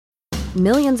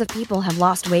Millions of people have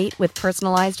lost weight with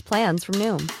personalized plans from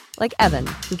Noom. Like Evan,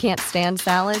 who can't stand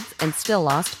salads and still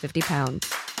lost 50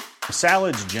 pounds.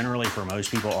 Salads generally for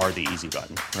most people are the easy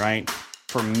button, right?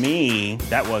 For me,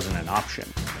 that wasn't an option.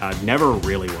 I never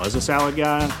really was a salad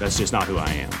guy. That's just not who I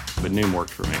am. But Noom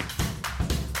worked for me.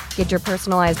 Get your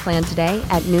personalized plan today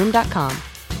at Noom.com.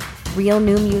 Real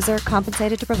Noom user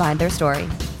compensated to provide their story.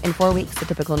 In 4 weeks, the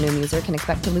typical Noom user can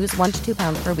expect to lose 1 to 2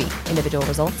 pounds per week. Individual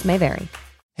results may vary.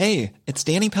 Hey, it's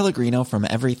Danny Pellegrino from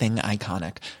Everything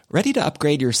Iconic. Ready to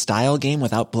upgrade your style game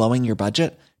without blowing your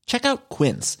budget? Check out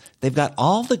Quince. They've got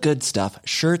all the good stuff,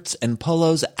 shirts and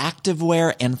polos,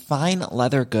 activewear, and fine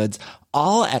leather goods,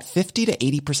 all at 50 to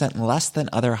 80% less than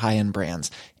other high-end brands.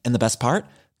 And the best part?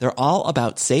 They're all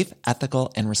about safe,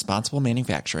 ethical, and responsible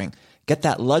manufacturing. Get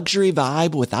that luxury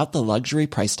vibe without the luxury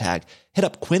price tag. Hit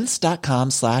up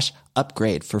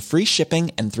quince.com/upgrade for free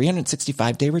shipping and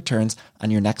 365-day returns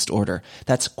on your next order.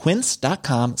 That's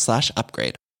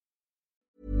quince.com/upgrade.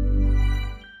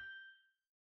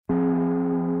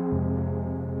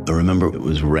 I remember it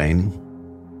was raining.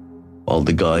 All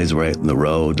the guys were out on the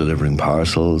road delivering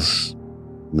parcels.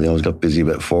 They always got busy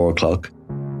about 4 o'clock.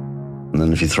 And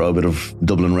then if you throw a bit of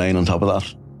Dublin rain on top of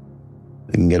that,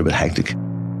 it can get a bit hectic.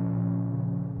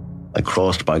 I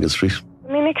crossed Baggot Street.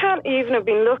 I mean, they can't even have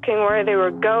been looking where they were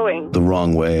going. The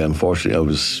wrong way. Unfortunately, I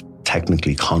was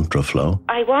technically contraflow.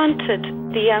 I wanted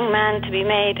the young man to be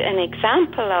made an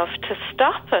example of to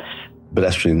stop it.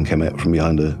 Pedestrian came out from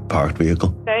behind a parked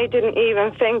vehicle. They didn't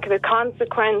even think of the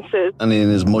consequences. And in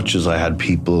as much as I had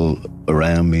people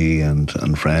around me and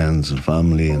friends and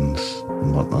family and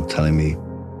whatnot telling me,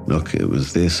 look, it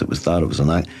was this, it was that, it was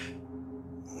that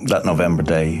November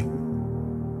day,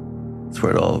 it's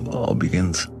where it all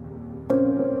begins.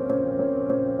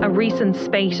 A recent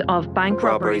spate of bank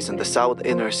robberies in the south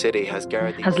inner city has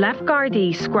left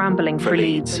Gardaí scrambling for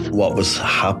leads. What was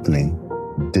happening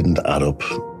didn't add up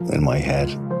in my head.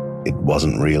 It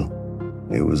wasn't real.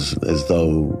 It was as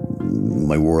though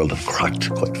my world had cracked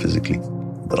quite physically,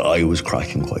 that I was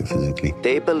cracking quite physically.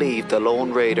 They believe the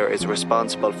Lone Raider is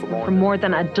responsible for more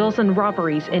than a dozen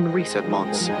robberies in recent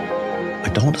months. I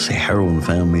don't want to say heroin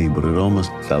found me, but it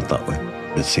almost felt that way.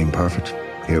 It seemed perfect.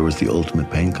 Here was the ultimate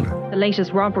painkiller. The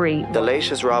latest robbery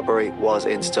was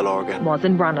in Stillorgan. Was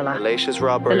in Ranelagh. The latest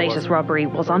robbery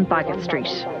was on Baggot Street.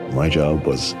 My job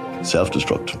was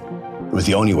self-destruct. It was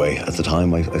the only way at the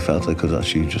time I felt I could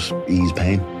actually just ease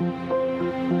pain.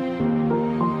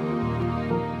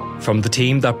 From the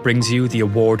team that brings you the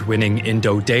award-winning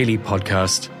Indo Daily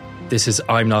podcast, this is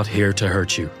I'm Not Here to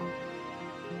Hurt You.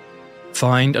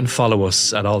 Find and follow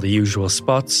us at all the usual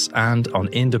spots and on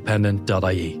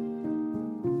independent.ie.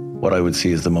 What I would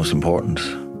see as the most important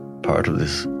part of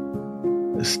this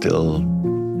is still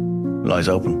lies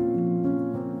open.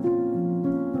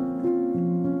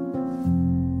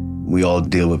 We all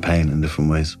deal with pain in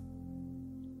different ways.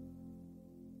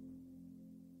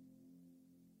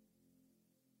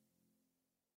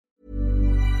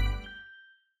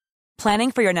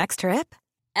 Planning for your next trip?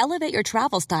 Elevate your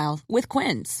travel style with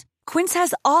Quince. Quince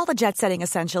has all the jet-setting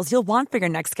essentials you'll want for your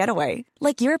next getaway,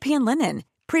 like European linen,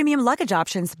 premium luggage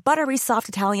options, buttery soft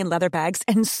Italian leather bags,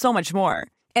 and so much more.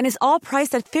 And is all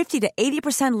priced at 50 to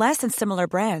 80% less than similar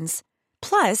brands.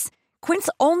 Plus, Quince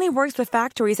only works with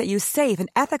factories that use safe and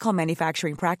ethical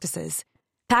manufacturing practices.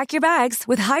 Pack your bags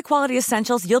with high-quality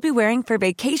essentials you'll be wearing for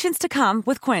vacations to come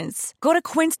with Quince. Go to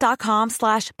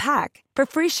quince.com/pack for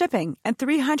free shipping and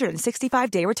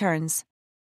 365-day returns.